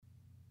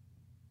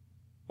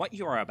What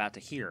you are about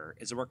to hear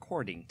is a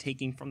recording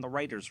taken from the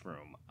writer's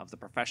room of the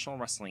professional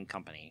wrestling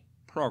company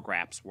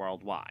Prograps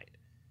Worldwide.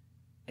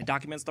 It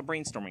documents the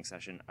brainstorming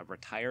session of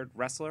retired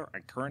wrestler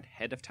and current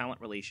head of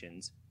talent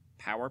relations,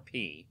 Power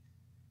P,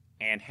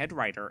 and head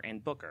writer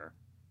and booker,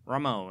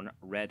 Ramon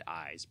Red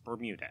Eyes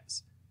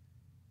Bermudez.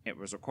 It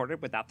was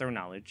recorded without their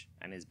knowledge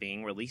and is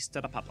being released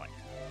to the public.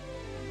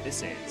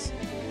 This is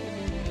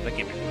The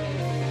Gimmick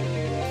Room.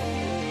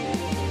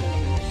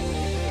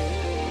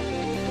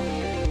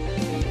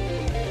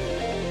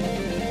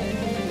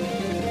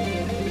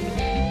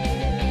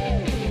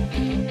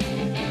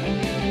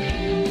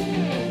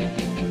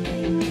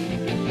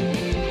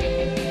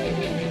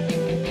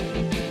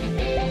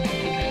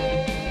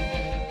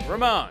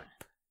 Ramon,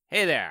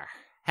 hey there.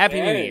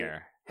 Happy New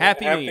Year.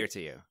 Happy New Year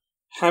to you.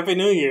 Happy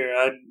New Year.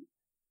 I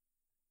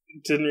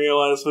didn't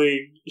realize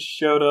we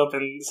showed up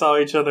and saw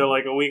each other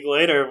like a week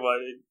later, but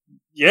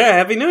yeah,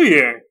 Happy New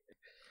Year.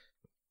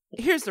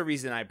 Here's the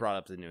reason I brought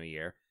up the New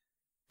Year.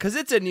 Because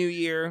it's a new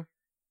year.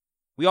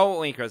 We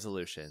all make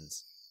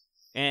resolutions.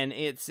 And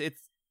it's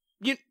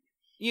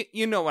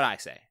you know what I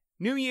say.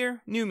 New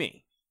year, new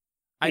me.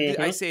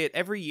 I say it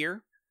every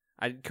year.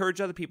 I encourage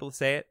other people to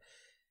say it.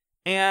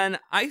 And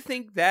I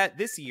think that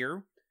this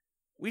year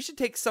we should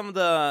take some of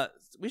the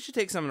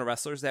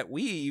wrestlers that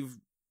we've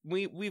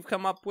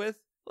come up with.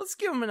 Let's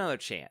give them another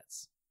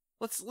chance.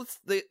 Let's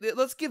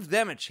give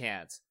them a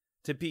chance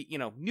to be,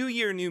 new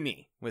year, new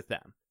me with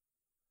them.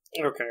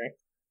 Okay.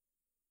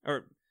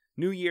 Or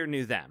new year,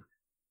 new them.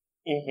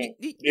 Mm-hmm.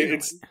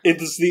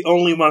 It's the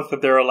only month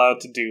that they're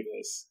allowed to do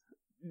this.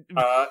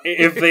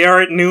 If they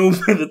aren't new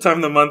by the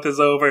time the month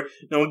is over,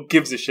 no one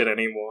gives a shit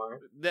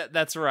anymore.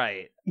 That's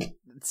right.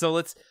 So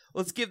let's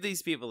give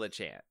these people a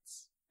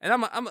chance. And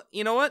I'm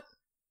you know what?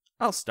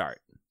 I'll start.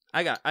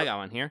 I got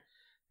one here.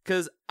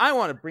 Cause I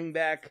want to bring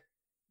back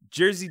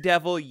Jersey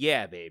Devil,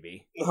 yeah,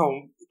 baby.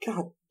 Oh,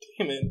 god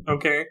damn it.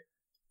 Okay.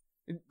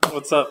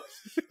 What's up?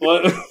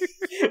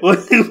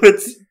 What's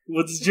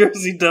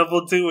Jersey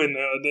Devil doing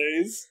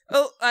nowadays?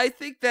 Well, I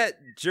think that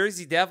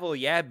Jersey Devil,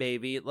 yeah,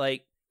 baby,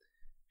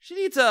 she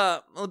needs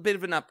a bit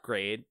of an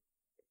upgrade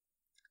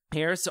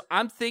here. So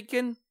I'm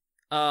thinking,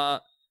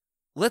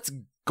 let's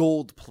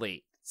gold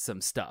plate some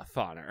stuff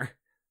on her.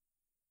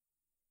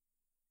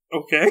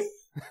 Okay.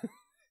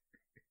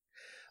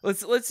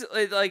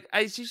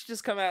 She should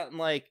just come out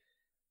and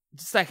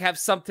just have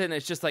something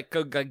that's just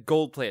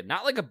gold plated,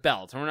 not like a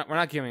belt. We're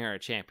not giving her a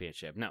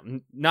championship. No,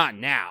 not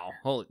now.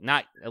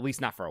 At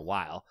least not for a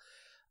while.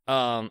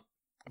 But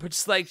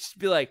just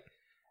be like,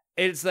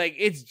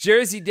 it's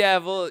Jersey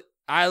Devil.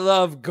 I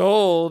love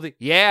gold.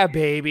 Yeah,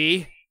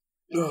 baby.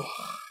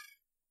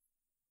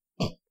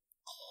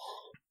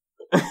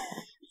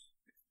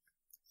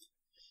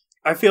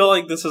 I feel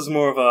like this is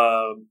more of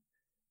a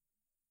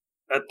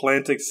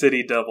Atlantic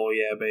City Devil,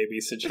 yeah, baby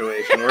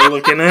situation we're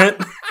looking at.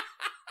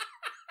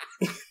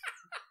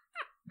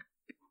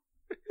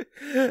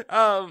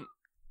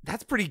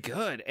 That's pretty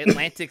good.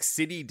 Atlantic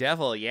City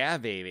Devil, yeah,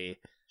 baby.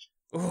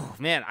 Oh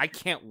man, I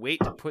can't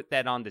wait to put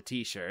that on the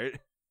t-shirt.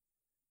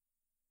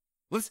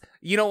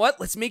 You know what?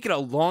 Let's make it a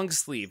long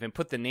sleeve and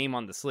put the name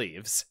on the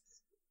sleeves.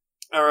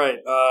 All right.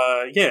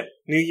 Yeah.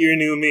 New year,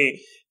 new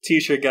me.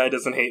 T-shirt guy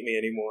doesn't hate me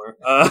anymore.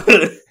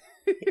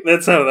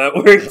 That's how that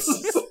works.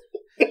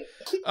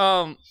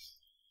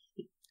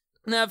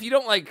 Now, if you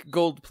don't like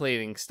gold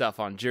plating stuff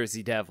on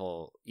Jersey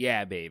Devil,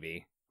 yeah,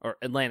 baby, or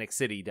Atlantic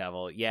City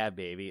Devil, yeah,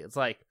 baby, it's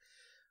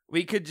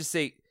we could just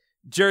say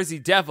Jersey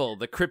Devil,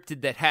 the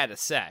cryptid that had a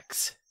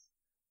sex.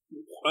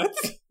 What?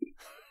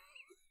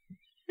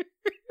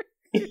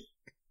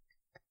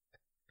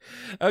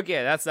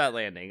 Okay, that's not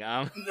landing.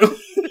 I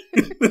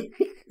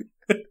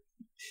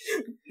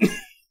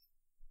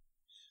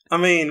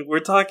mean, we're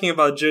talking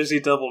about Jersey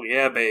Devil,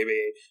 yeah,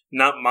 baby,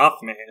 not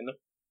Mothman.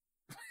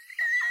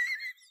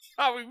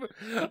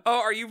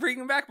 Are you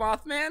bringing back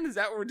Mothman? Is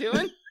that what we're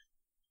doing?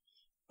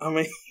 I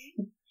mean,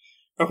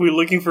 are we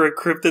looking for a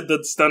cryptid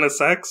that's done a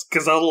sex?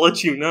 Because I'll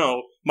let you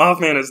know,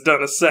 Mothman has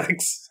done a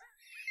sex.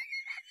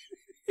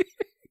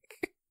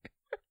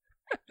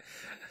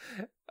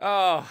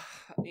 Oh,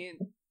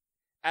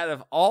 out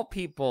of all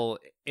people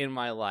in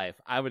my life,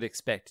 I would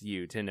expect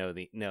you to know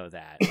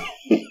that,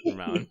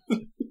 Ramon.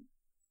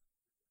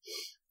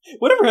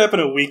 Whatever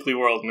happened to Weekly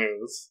World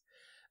News?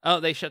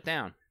 Oh, they shut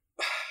down.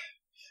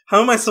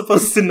 How am I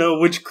supposed to know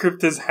which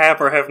cryptids have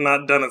or have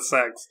not done a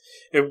sex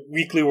if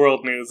Weekly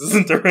World News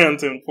isn't around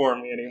to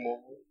inform me anymore?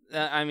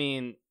 I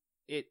mean,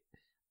 it...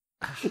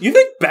 You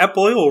think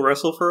Batboy will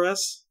wrestle for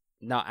us?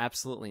 No,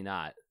 absolutely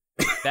not.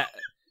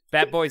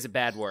 Batboy's a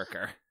bad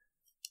worker.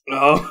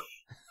 No.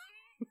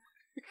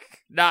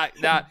 Not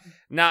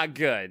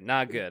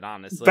good,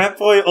 honestly.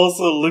 Batboy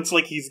also looks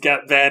like he's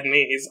got bad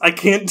knees. I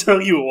can't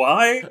tell you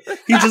why.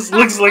 He just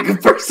looks like a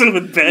person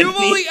with bad knees. You've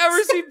only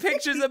ever seen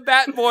pictures of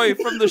Batboy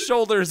from the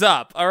shoulders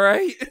up,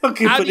 alright?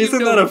 Okay, but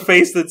isn't that a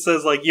face that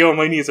says, yo,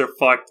 my knees are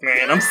fucked,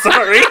 man, I'm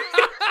sorry.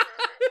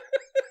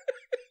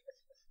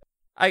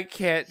 I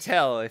can't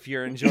tell if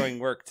you're enjoying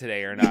work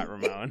today or not,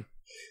 Ramon.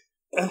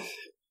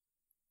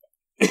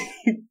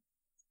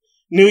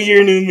 New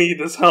year, new me.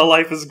 This hell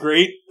life is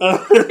great.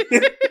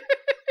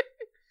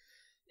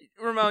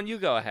 Ramon, you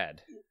go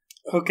ahead.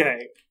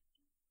 Okay.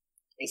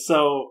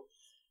 So,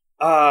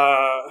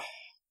 I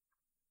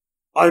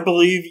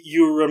believe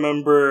you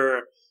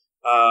remember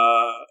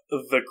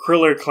the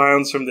Kriller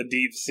clowns from the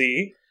deep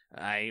sea.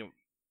 I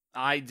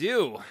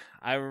do.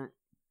 I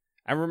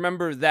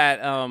remember that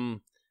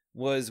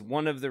was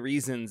one of the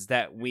reasons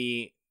that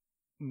we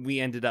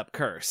ended up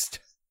cursed.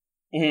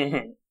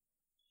 Mm-hmm.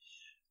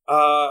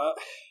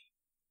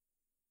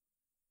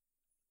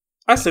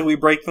 I say we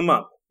break them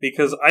up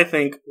because I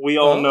think we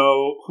all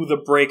know who the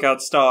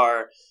breakout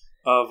star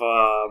of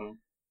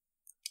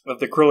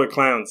the Kriller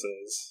clowns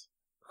is.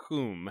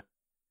 Whom?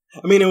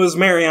 I mean, it was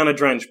Mariana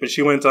Drench, but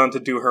she went on to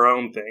do her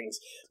own things.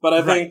 But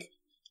I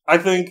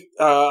think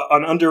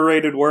an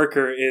underrated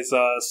worker is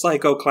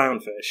Psycho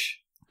Clownfish.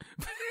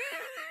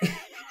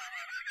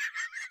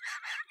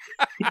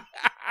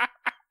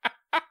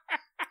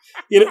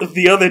 You know,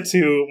 the other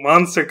two,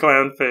 Monster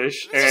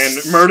Clownfish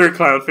and Murder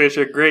Clownfish,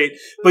 are great,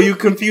 but you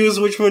confuse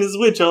which one is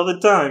which all the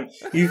time.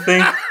 You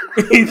think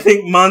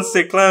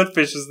Monster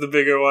Clownfish is the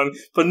bigger one,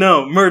 but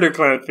no, Murder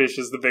Clownfish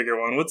is the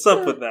bigger one. What's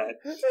up with that?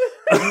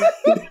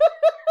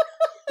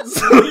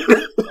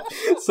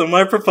 So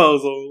my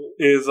proposal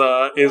is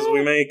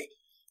we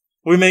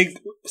make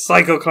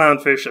Psycho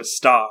Clownfish a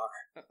star.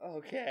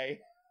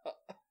 Okay.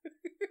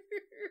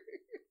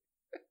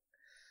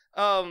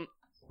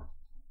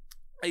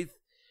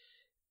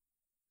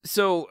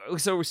 So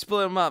we're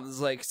splitting them up. It's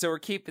like, so we're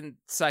keeping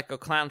Psycho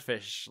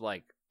Clownfish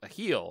like a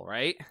heel,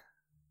 right?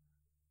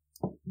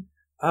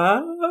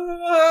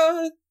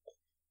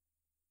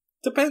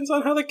 Depends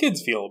on how the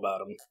kids feel about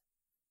him.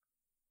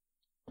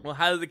 Well,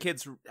 how did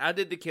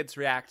the kids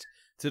react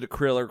to the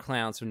Kriller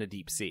clowns from the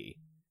deep sea?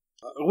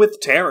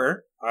 With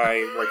terror, I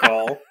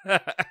recall.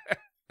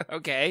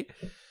 Okay.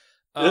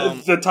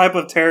 The type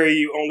of terror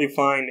you only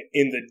find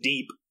in the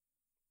deep.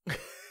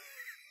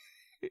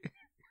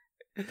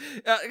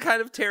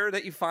 Kind of terror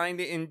that you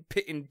find in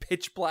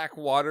pitch black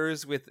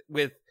waters with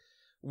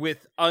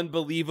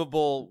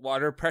unbelievable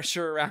water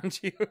pressure around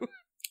you.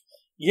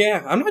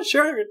 Yeah, I'm not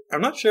sure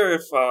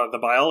if the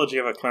biology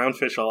of a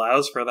clownfish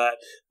allows for that,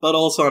 but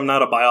also I'm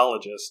not a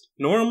biologist,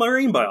 nor a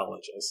marine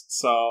biologist,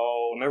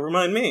 so never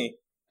mind me.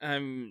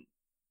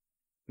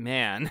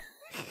 Man.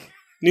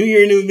 New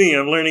year, new me,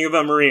 I'm learning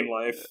about marine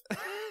life.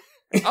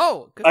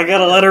 Oh, I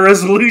got a lot of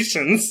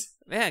resolutions.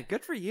 Man,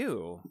 good for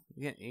you.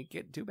 Yeah, you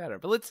get do better.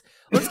 But let's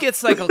get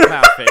Psycho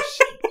Clownfish.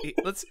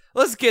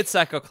 let's get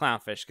Psycho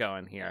Clownfish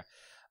going here.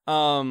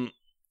 Oh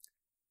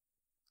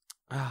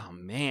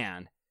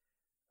man.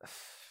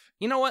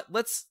 You know what?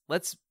 Let's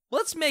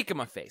make him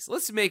a face.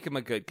 Let's make him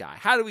a good guy.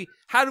 How do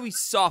we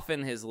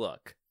soften his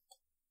look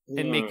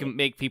and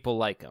make people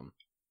like him?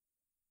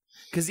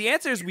 Because the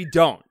answer is we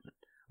don't.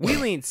 We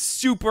lean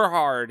super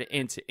hard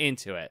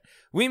into it.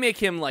 We make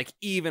him like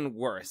even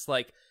worse.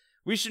 Like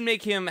we should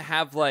make him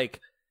have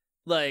like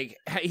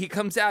he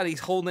comes out,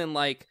 he's he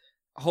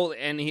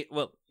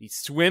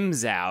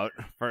swims out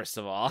first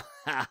of all.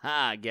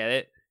 Get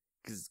it?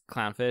 Because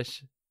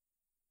clownfish.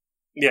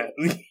 Yeah.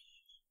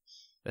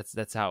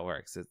 That's how it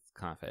works. It's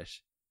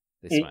clownfish.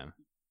 They swim.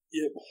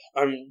 Yeah,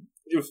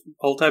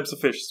 all types of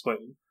fish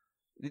swim.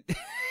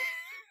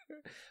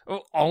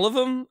 Oh, all of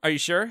them? Are you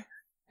sure?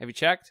 Have you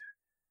checked?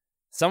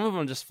 Some of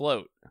them just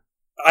float.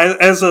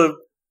 As a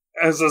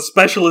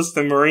specialist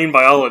in marine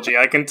biology,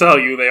 I can tell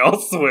you they all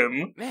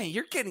swim. Man,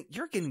 you're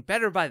getting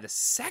better by the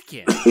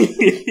second.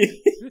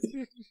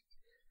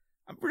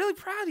 I'm really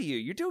proud of you.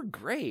 You're doing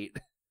great.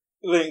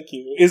 Thank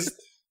you.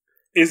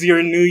 Is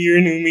your new year,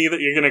 new me that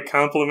you're going to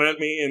compliment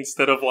me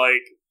instead of,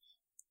 like,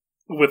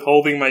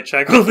 withholding my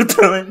check all the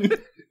time?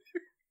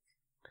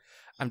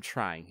 I'm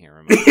trying here,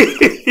 Ramon.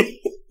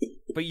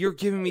 But you're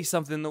giving me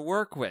something to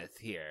work with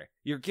here.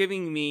 You're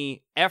giving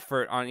me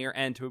effort on your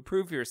end to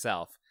improve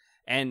yourself.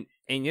 And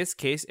in this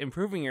case,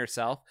 improving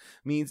yourself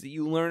means that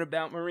you learn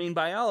about marine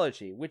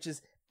biology, which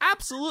is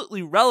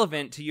absolutely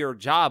relevant to your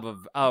job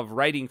of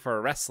writing for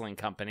a wrestling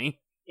company.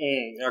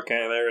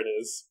 Okay, there it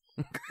is.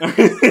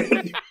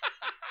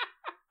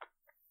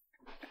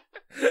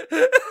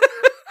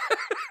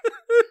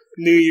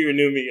 New year,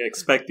 new me.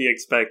 Expect the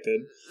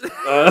expected.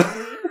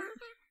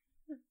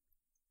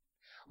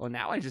 Well,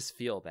 now I just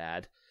feel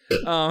bad.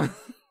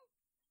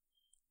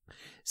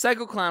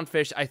 Psycho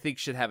Clownfish, I think,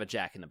 should have a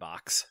Jack in the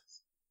Box.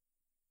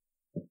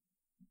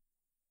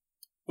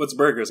 What's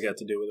burgers got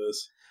to do with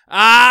this?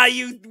 Ah,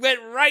 you went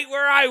right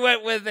where I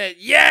went with it.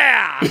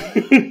 Yeah!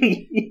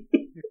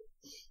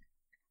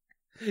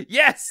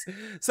 Yes!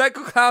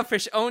 Psycho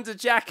Clownfish owns a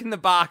Jack in the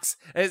Box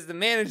as the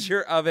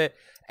manager of it,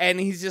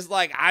 and he's just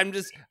like, I'm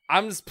just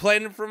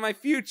planning for my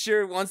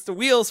future. Once the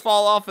wheels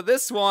fall off of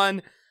this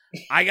one,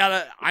 I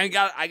gotta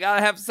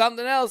have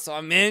something else, so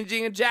I'm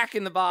managing a Jack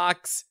in the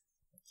Box.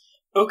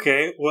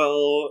 Okay,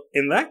 well,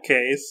 in that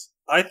case,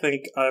 I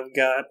think I've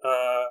got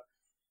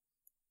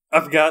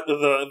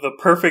the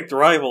perfect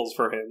rivals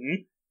for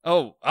him.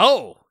 Oh,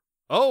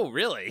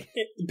 really?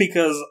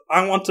 Because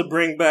I want to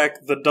bring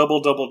back the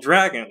Double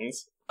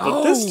Dragons,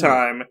 but this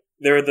time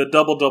They're the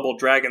Double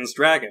Dragons.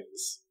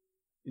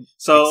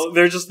 So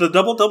they're just the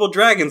Double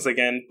Dragons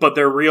again, but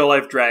they're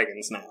real-life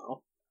dragons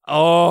now.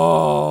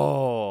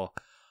 Oh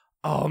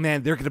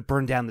man, they're gonna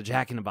burn down the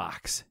Jack in the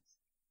Box.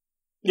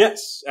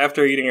 Yes,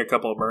 after eating a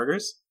couple of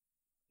burgers.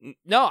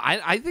 No,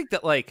 I think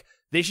that, like,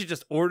 they should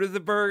just order the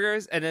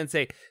burgers and then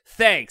say,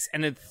 thanks,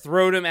 and then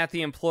throw them at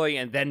the employee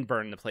and then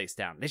burn the place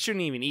down. They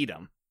shouldn't even eat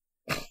them.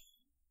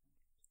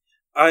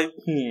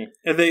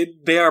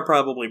 They are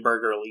probably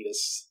burger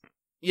elitists.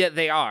 Yeah,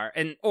 they are.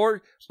 And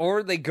or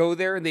they go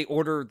there and they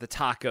order the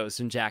tacos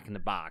from Jack in the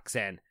Box,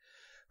 and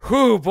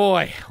whoo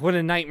boy, what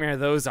a nightmare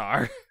those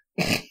are.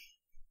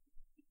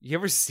 You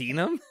ever seen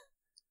them?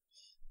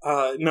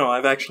 No,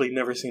 I've actually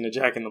never seen a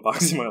Jack in the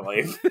Box in my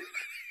life.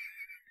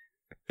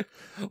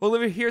 Well,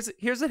 here's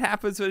what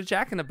happens with a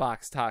Jack in the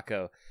Box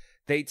taco.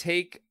 They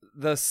take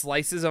the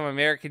slices of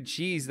American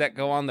cheese that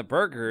go on the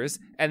burgers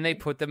and they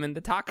put them in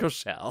the taco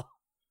shell.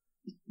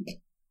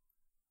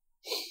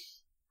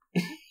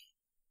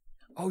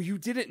 Oh, you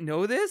didn't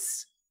know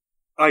this?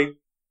 I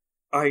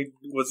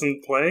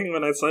wasn't playing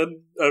when I said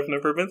I've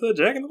never been to a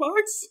Jack in the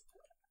Box.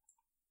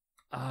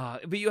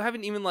 But you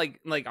haven't even like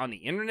on the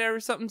internet or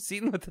something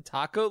seen what the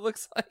taco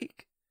looks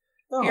like?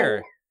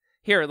 No.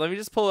 Here, let me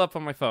just pull it up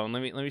on my phone.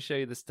 Let me show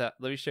you this.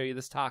 Let me show you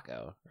this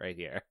taco right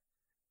here.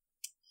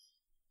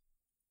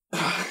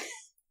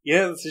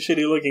 Yeah, it's a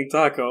shitty looking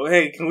taco.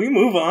 Hey, can we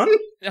move on?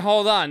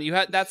 Hold on.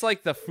 That's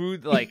like the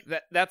food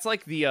that's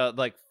like the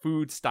like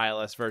food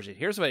stylist version.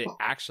 Here's what it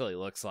actually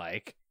looks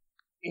like.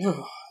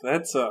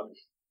 That's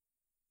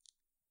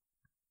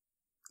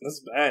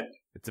bad.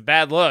 It's a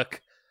bad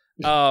look.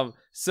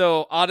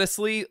 So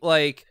honestly,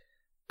 like,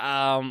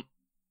 I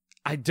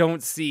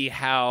don't see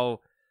how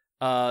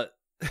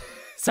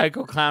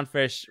Psycho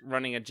Clownfish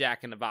running a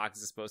Jack in the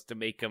Box is supposed to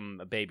make him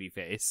a baby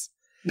face.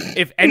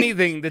 If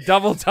anything, the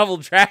Double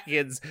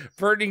Dragons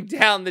burning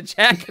down the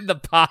Jack in the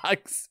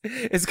Box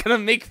is gonna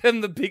make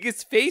them the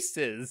biggest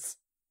faces.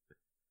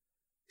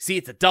 See,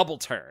 it's a double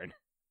turn.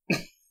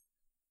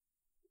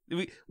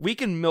 We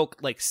can milk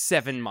like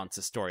 7 months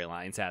of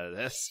storylines out of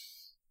this.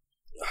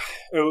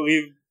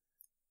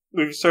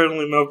 We've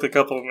certainly milked a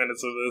couple of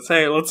minutes of this.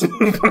 Hey, let's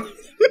move on.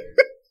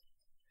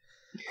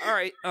 All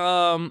right.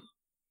 All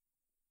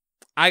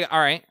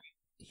right.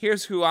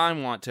 Here's who I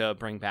want to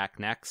bring back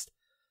next.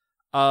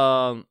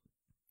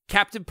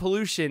 Captain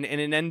Pollution in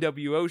an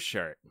NWO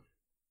shirt.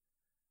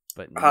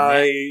 But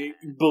I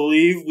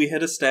believe we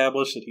had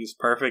established that he's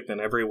perfect in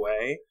every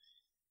way.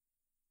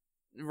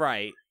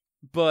 Right.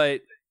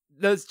 But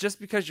that's just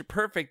because you're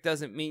perfect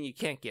doesn't mean you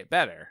can't get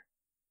better.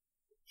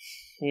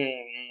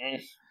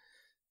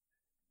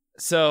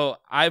 So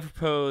I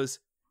propose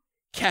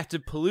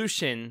Captain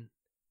Pollution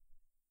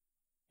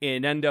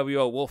in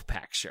NWO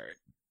Wolfpack shirt.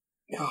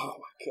 Oh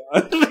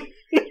my god.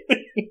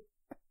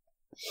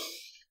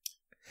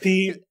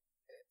 Pete,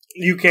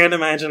 you can't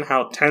imagine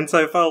how tense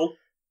I felt.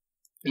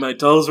 My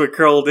toes were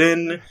curled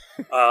in,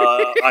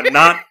 a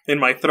knot in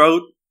my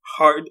throat,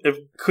 hard,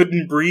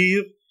 couldn't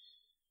breathe.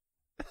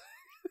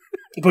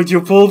 But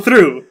you pulled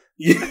through.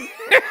 You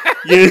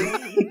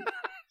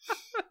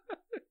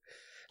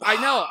I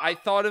know. I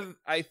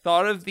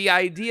thought of the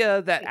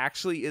idea that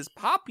actually is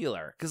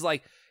popular, because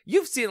like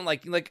you've seen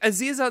like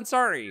Aziz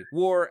Ansari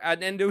wore an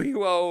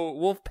NWO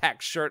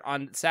Wolfpack shirt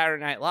on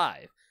Saturday Night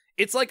Live.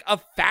 It's like a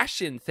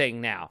fashion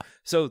thing now.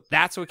 So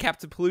that's what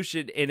Captain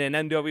Pollution in an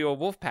NWO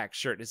Wolfpack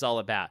shirt is all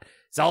about.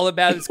 It's all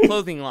about his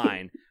clothing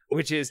line,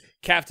 which is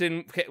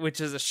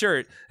a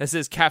shirt that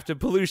says Captain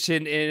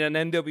Pollution in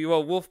an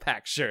NWO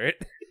Wolfpack shirt,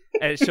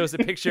 and it shows a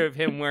picture of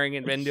him wearing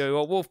an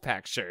NWO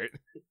Wolfpack shirt.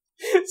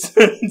 So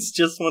it's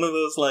just one of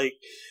those like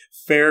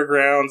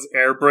fairgrounds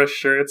airbrush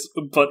shirts,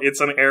 but it's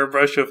an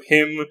airbrush of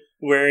him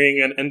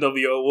wearing an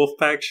NWO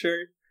Wolfpack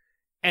shirt.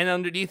 And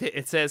underneath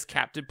it says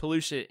Captain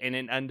Pollution in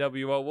an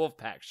NWO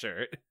Wolfpack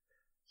shirt.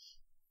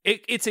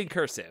 It's in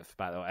cursive,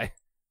 by the way.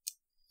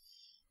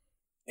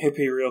 Hey,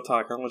 P, real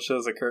talk, how much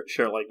does a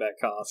shirt like that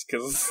cost?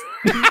 Because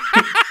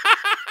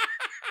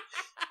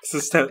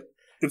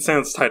it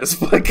sounds tight as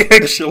fuck,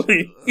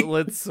 actually.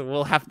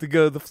 We'll have to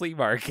go to the flea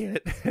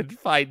market and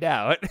find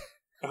out.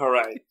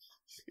 Alright.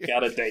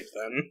 Got a date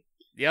then.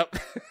 Yep.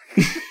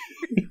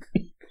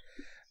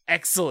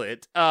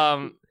 Excellent.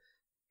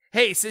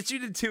 Hey, since you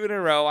did 2 in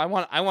a row, I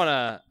want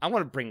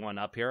to bring one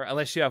up here.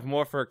 Unless you have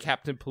more for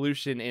Captain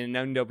Pollution in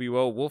an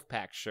NWO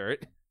Wolfpack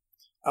shirt.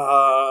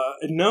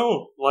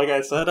 No. Like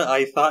I said,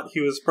 I thought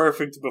he was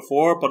perfect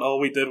before, but all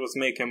we did was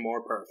make him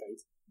more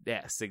perfect.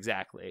 Yes,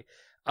 exactly.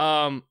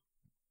 All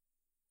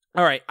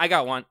right, I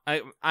got one.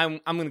 I'm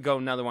gonna go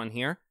another one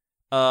here.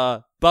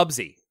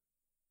 Bubsy.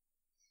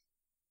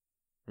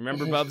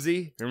 Remember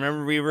Bubsy?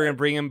 Remember we were gonna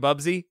bring in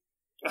Bubsy?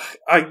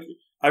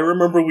 I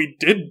remember we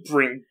did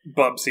bring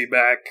Bubsy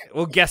back.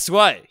 Well, guess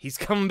what? He's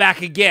coming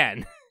back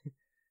again.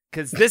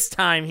 Because this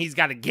time he's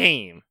got a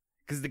game.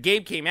 Because the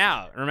game came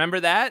out. Remember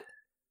that?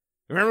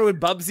 Remember when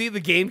Bubsy, the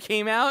game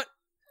came out?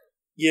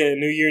 Yeah,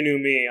 New Year, New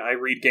Me. I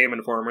read Game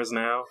Informers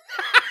now.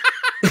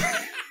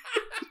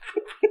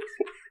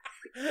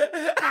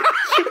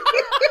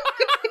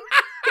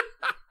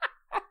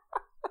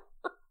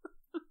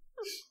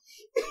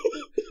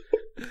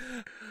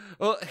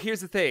 Well,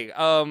 here's the thing.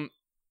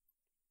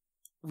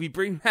 We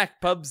bring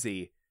back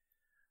Bubsy,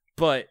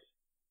 but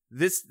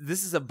this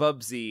is a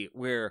Bubsy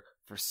where,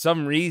 for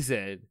some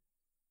reason,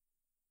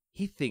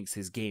 he thinks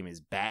his game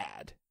is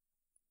bad.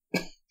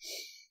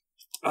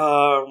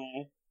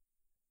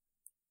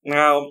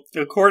 Now,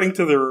 according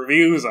to the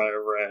reviews I've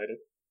read,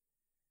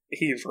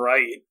 he's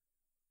right.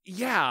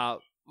 Yeah,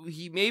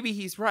 maybe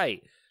he's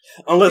right.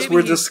 Unless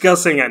we're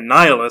discussing a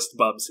nihilist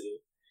Bubsy.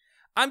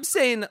 I'm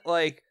saying,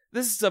 like,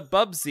 this is a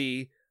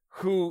Bubsy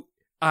who,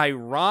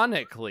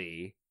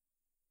 ironically,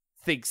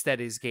 thinks that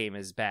his game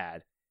is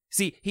bad.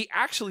 See, he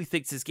actually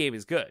thinks his game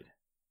is good.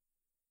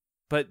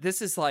 But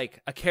this is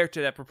like a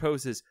character that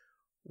proposes,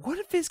 what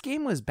if his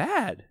game was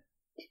bad?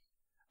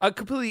 A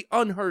completely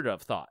unheard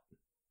of thought.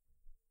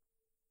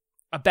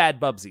 A bad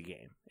Bubsy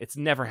game. It's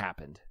never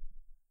happened.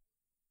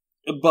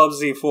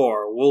 Bubsy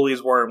 4,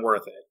 Woolies weren't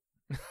worth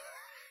it.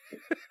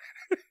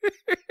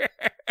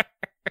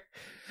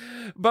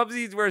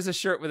 Bubsy wears a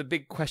shirt with a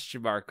big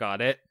question mark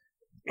on it.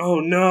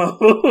 Oh no.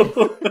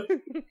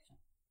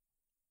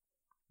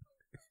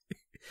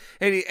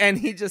 And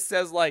he just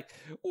says, like,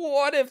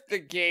 what if the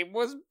game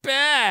was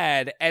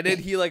bad? And then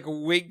he, like,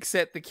 winks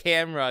at the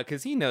camera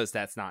because he knows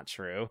that's not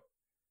true.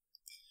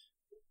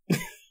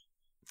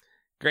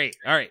 Great.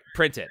 All right,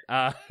 print it.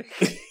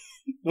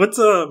 What's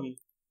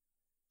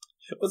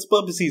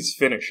Bubsy's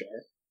finisher?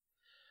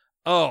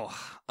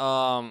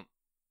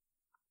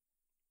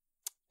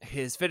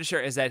 His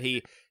finisher is that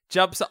he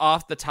jumps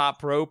off the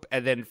top rope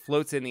and then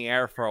floats in the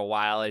air for a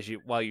while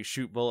while you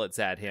shoot bullets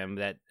at him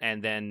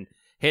and then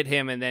hit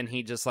him, and then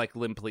he just like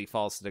limply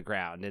falls to the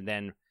ground, and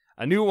then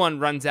a new one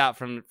runs out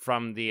from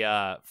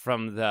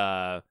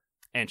the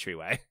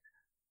entryway.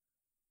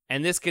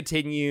 And this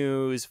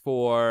continues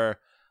for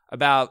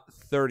about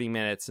 30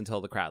 minutes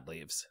until the crowd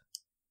leaves.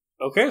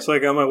 Okay, so I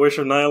got my wish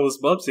of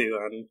nihilist Bubsy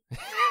then.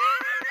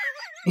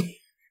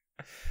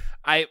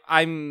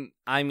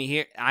 I'm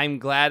here. I'm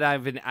glad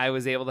I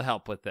was able to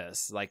help with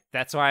this. Like,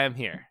 that's why I'm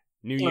here.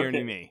 New year,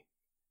 new me.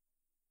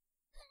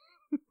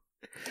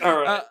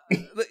 All right.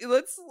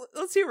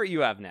 Let's hear what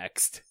you have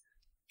next.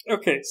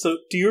 Okay, so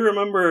do you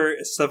remember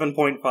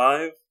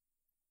 7.5?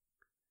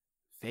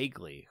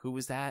 Vaguely. Who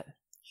was that?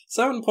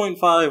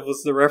 7.5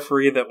 was the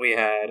referee that we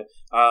had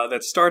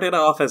that started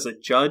off as a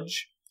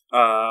judge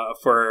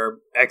for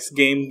X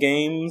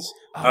games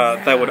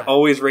that would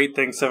always rate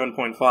things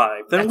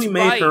 7.5. Then we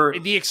made her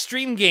the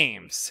Extreme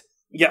Games.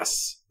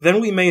 Yes. Then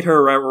we made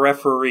her a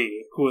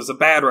referee who was a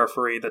bad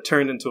referee that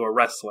turned into a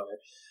wrestler.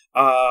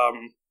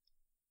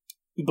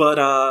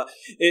 But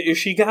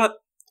she got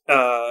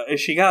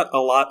a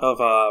lot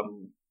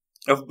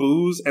of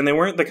boos, and they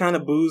weren't the kind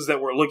of boos that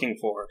we're looking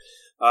for.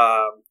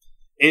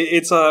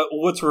 It's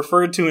what's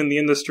referred to in the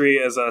industry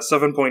as a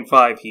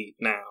 7.5 heat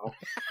now.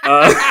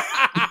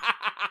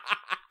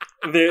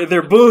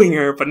 They're booing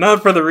her, but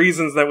not for the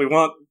reasons that we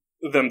want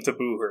them to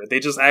boo her. They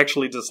just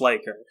actually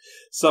dislike her.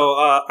 So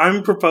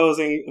I'm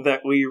proposing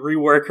that we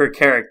rework her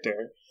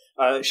character.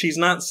 She's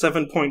not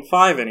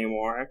 7.5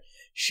 anymore.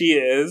 She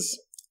is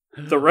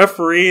the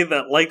referee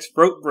that likes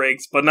rope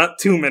breaks, but not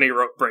too many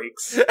rope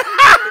breaks.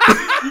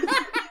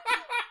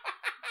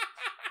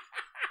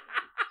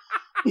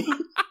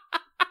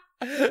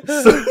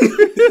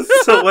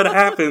 So what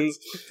happens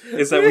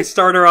is that we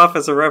start her off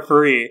as a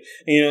referee.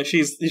 You know,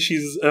 she's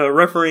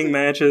refereeing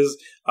matches.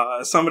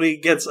 Somebody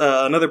gets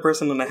another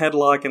person in a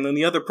headlock, and then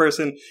the other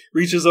person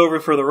reaches over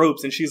for the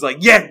ropes, and she's like,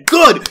 "Yeah,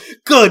 good.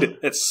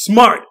 That's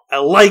smart. I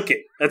like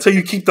it. That's how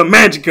you keep the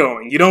match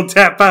going. You don't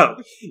tap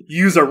out.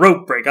 Use a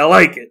rope break. I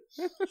like it."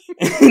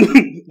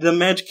 And the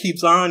match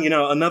keeps on. You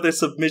know, another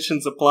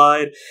submission's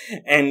applied,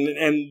 and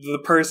the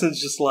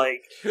person's just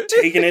like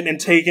taking it,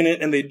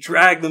 and they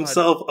drag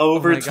themselves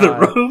over to the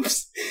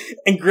ropes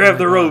and grab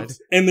the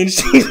ropes, and then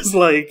she's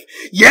like,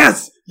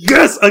 "Yes,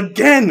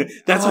 again.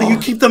 That's how you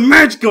keep the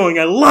match going.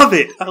 I love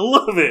it.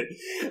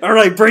 All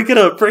right, break it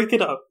up.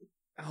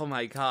 Oh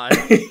my god.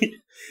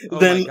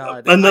 Then my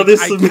god. Another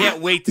I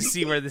can't wait to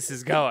see where this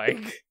is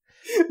going.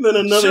 Then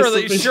another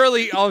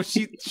surely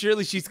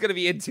she's gonna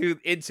be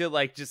into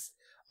like just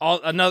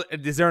another.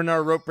 Is there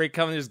another rope break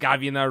coming? There's gotta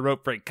be another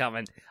rope break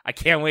coming. I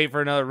can't wait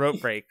for another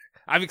rope break.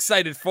 I'm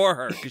excited for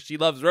her because she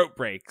loves rope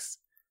breaks.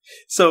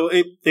 So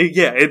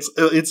it's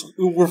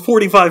we're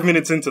 45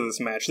 minutes into this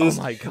match. Oh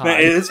my god!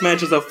 This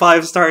match is a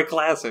 5-star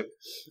classic,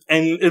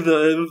 and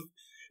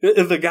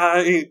the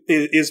guy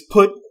is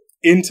put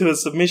into a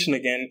submission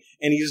again,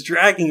 and he's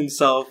dragging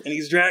himself, and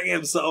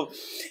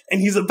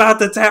he's about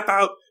to tap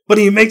out, but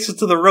he makes it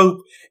to the rope,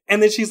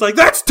 and then she's like,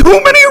 "That's too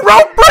many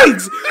rope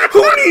breaks!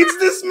 Who needs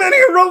this many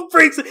rope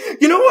breaks?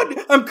 You know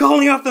what? I'm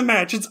calling off the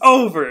match. It's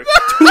over.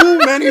 Too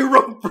many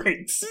rope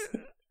breaks."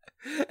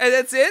 And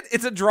that's it?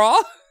 It's a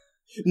draw?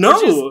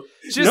 No.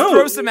 She just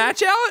throws the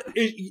match out?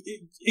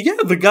 Yeah,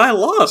 the guy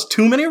lost.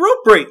 Too many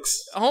rope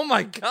breaks. Oh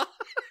my god.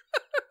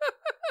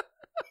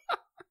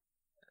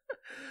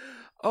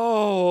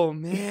 Oh,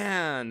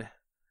 man.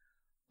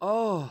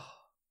 Oh.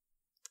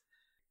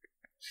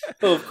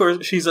 Well, of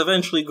course, she's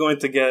eventually going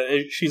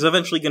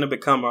to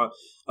become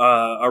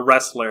a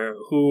wrestler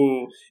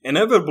who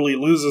inevitably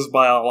loses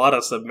by a lot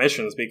of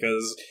submissions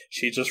because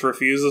she just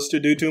refuses to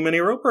do too many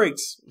rope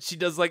breaks. She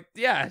does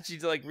she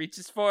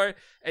reaches for it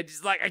and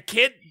she's like, I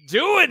can't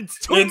do it. It's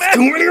too Too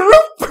many. many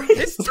rope breaks.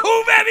 It's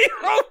too many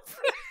rope.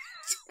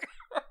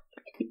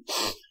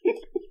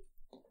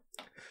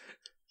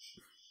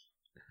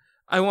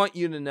 I want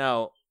you to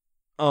know,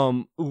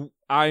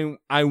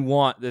 I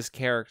want this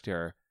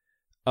character.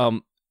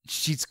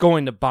 She's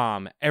going to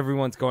bomb.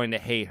 Everyone's going to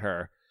hate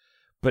her,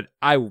 but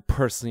I will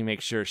personally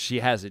make sure she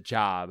has a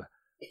job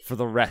for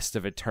the rest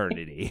of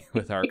eternity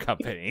with our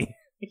company.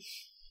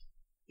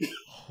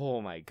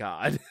 Oh my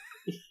god!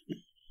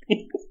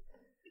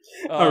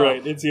 All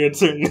right, it's your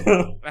turn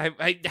now.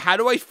 How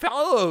do I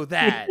follow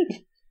that?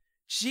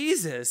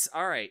 Jesus!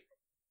 All right.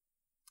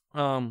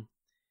 Do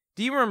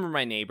you remember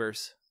my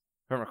neighbors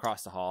from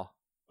across the hall?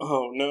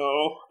 Oh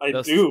no, I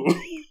do.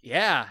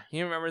 Yeah,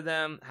 you remember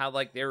them? How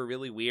they were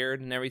really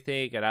weird and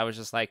everything, and I was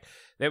just like,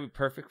 they'd be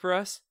perfect for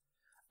us.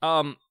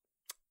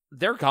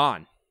 They're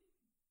gone.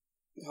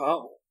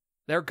 Oh,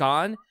 they're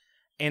gone,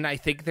 and I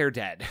think they're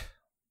dead.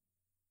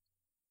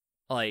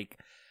 I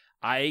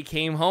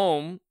came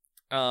home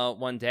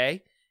one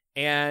day,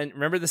 and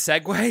remember the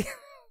Segway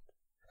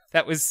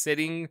that was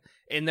sitting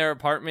in their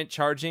apartment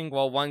charging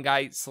while one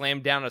guy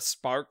slammed down a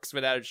Sparks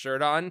without a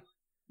shirt on?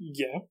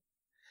 Yeah.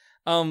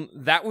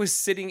 That was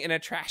sitting in a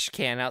trash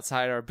can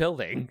outside our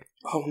building.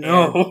 Oh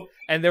no.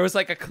 And there was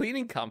a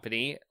cleaning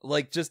company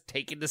just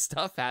taking the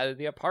stuff out of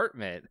the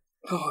apartment.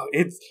 Oh,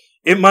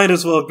 it might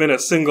as well have been a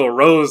single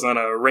rose on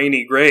a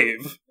rainy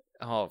grave.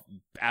 Oh,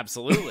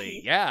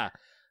 absolutely. Yeah.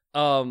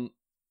 But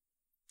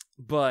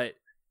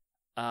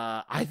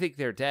I think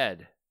they're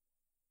dead.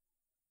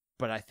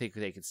 But I think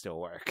they can still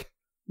work.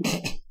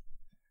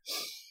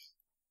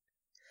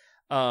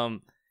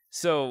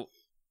 So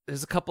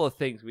there's a couple of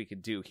things we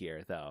could do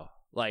here, though.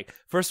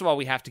 First of all,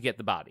 we have to get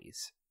the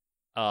bodies.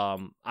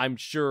 I'm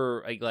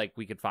sure,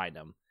 we could find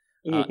them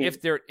if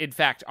there, in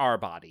fact, are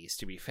bodies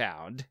to be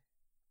found.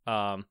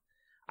 I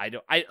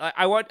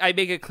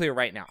make it clear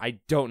right now. I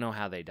don't know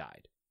how they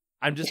died.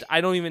 I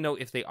don't even know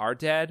if they are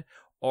dead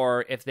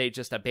or if they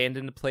just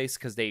abandoned the place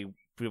because they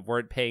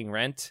weren't paying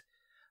rent,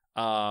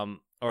 or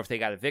if they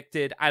got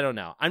evicted. I don't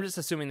know. I'm just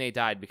assuming they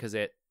died because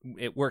it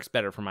works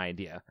better for my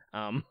idea.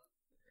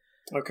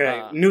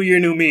 Okay, new year,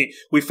 new me.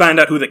 We find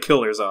out who the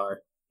killers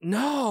are.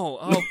 No.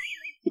 Oh.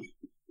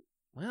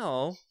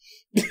 Well.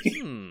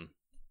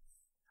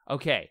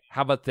 Okay,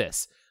 how about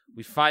this?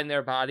 We find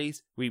their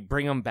bodies, we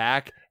bring them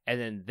back, and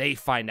then they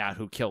find out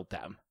who killed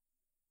them.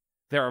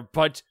 There are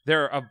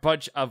a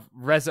bunch of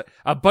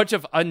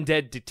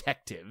undead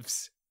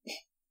detectives.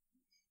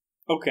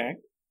 Okay.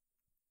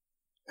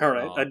 All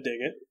right, I dig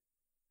it.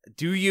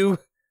 Do you?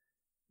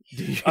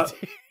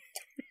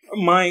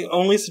 My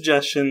only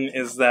suggestion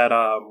is that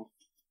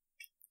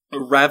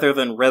rather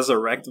than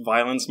resurrect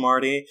Violence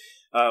Marty,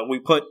 we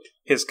put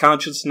his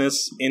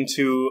consciousness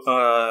into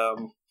a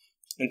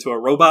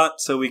robot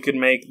so we could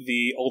make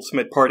the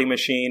ultimate party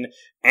machine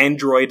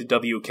Android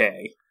WK.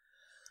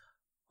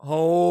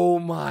 Oh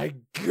my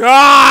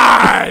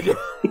god!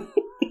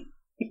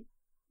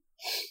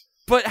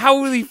 But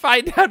how will he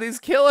find out his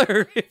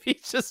killer if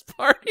he's just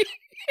partying?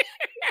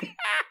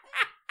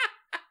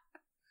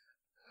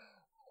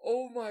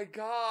 Oh my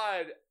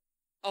god.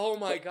 Oh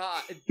my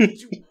god.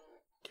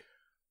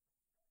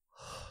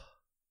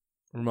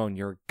 Ramon,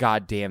 you're a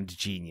goddamn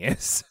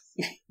genius.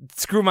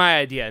 Screw my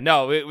idea.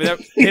 No, they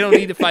don't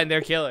need to find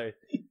their killer.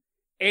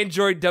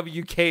 Android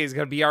WK is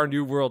going to be our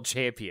new world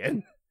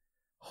champion.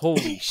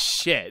 Holy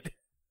shit.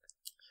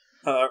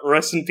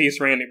 Rest in peace,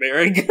 Randy Bear,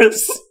 I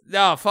guess.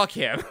 No, fuck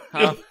him.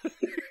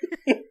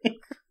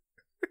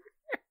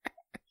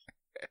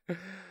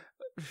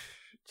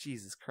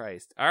 Jesus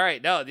Christ. All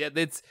right, no,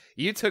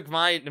 you took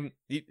mine.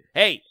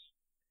 Hey,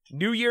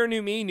 new year,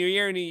 new me, new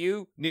year, new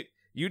you.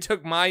 You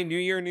took my new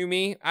year, new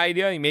me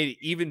idea. You made it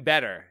even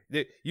better.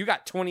 You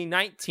got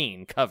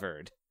 2019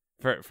 covered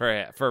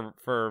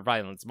for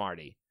Violence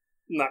Marty.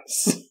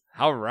 Nice.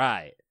 All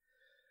right.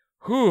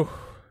 Whew.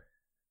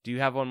 Do you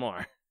have one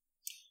more?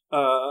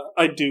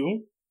 I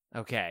do.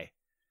 Okay.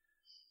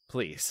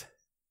 Please.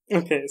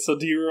 Okay, so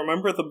do you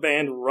remember the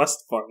band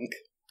Rust Funk?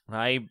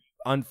 I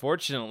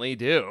unfortunately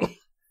do.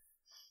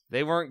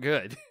 They weren't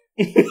good.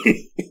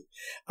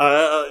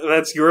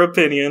 That's your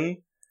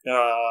opinion.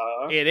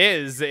 It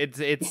is.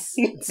 It's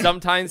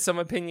sometimes some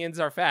opinions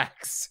are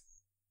facts.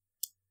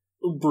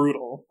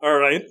 Brutal. All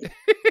right.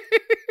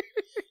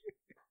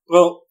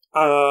 Well,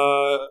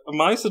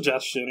 my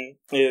suggestion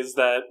is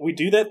that we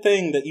do that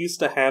thing that used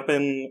to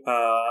happen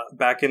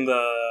back in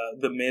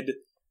the mid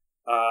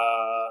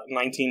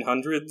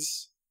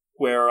 1900s,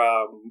 where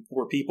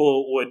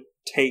people would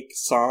take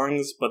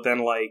songs but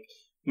then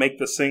make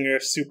the singer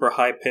super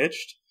high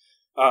pitched,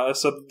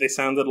 so that they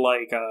sounded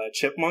like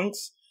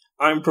chipmunks.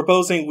 I'm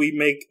proposing we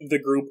make the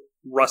group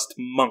Rust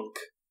Monk.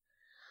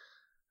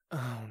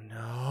 Oh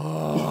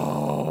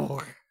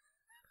no.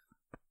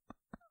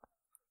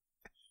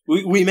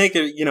 we make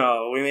it,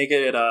 we make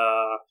it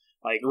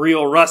like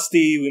real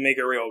rusty, we make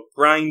it real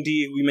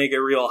grindy, we make it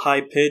real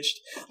high pitched.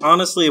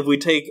 Honestly, if we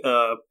take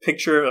a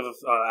picture of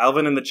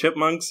Alvin and the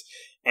Chipmunks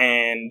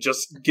and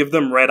just give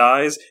them red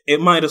eyes,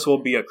 it might as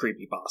well be a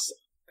creepypasta.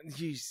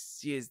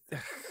 Just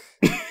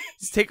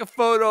take a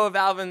photo of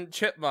Alvin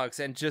Chipmunks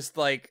and just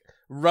like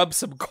rub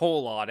some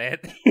coal on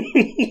it.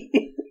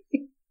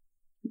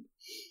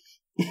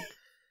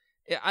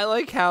 I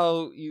like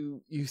how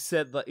you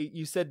said the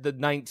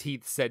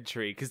 19th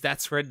century, because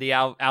that's when the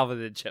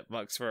Alvin and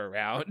Chipmunks were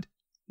around.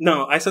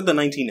 No, I said the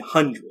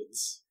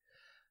 1900s.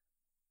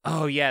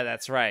 Oh yeah,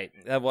 that's right.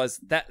 That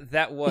was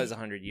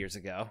 100 years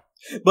ago.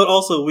 But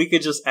also, we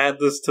could just add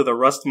this to the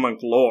Rustmonk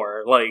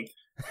lore. Like,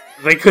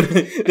 they could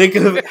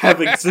have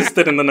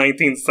existed in the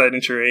 19th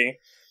century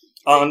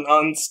on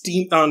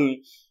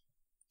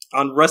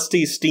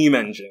rusty steam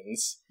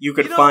engines. You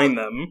could find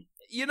them.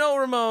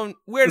 Ramon,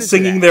 where does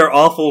singing it end? their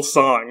awful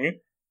song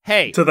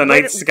to the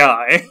night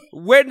sky.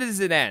 Where does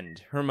it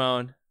end,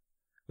 Ramon?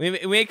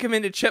 We come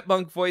into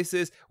chipmunk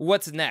voices.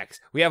 What's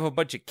next? We have a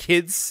bunch of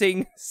kids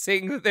sing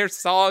their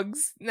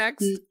songs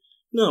next?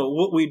 No,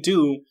 what we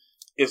do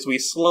is we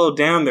slow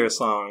down their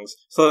songs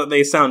so that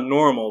they sound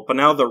normal, but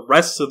now the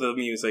rest of the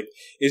music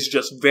is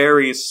just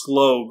very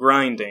slow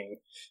grinding.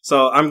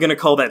 So I'm gonna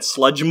call that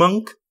Sludge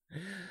Monk.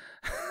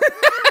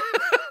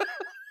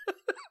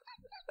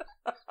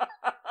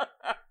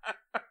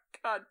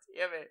 God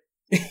damn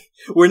it.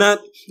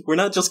 We're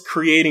not just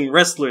creating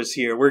wrestlers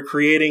here. We're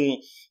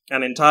creating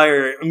an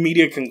entire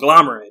media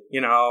conglomerate.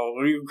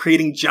 We're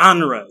creating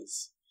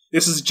genres.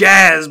 This is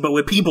jazz, but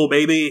with people,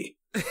 baby.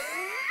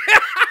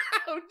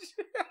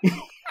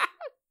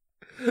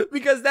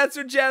 Because that's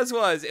what jazz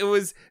was. It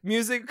was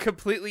music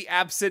completely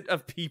absent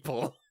of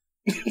people.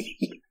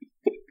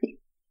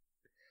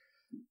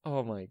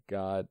 Oh my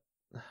god.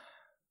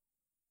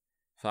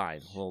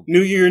 Fine. Well,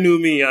 New year, new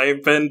me. I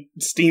invent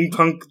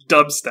steampunk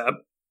dubstep.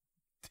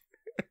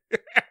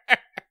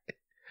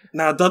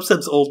 Nah,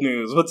 dubstep's old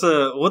news. What's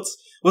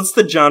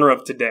the genre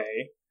of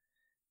today?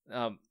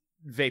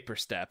 Vapor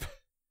step.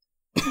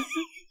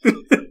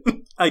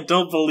 I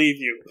don't believe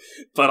you,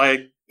 but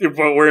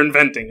we're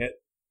inventing it.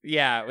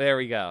 Yeah, there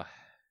we go.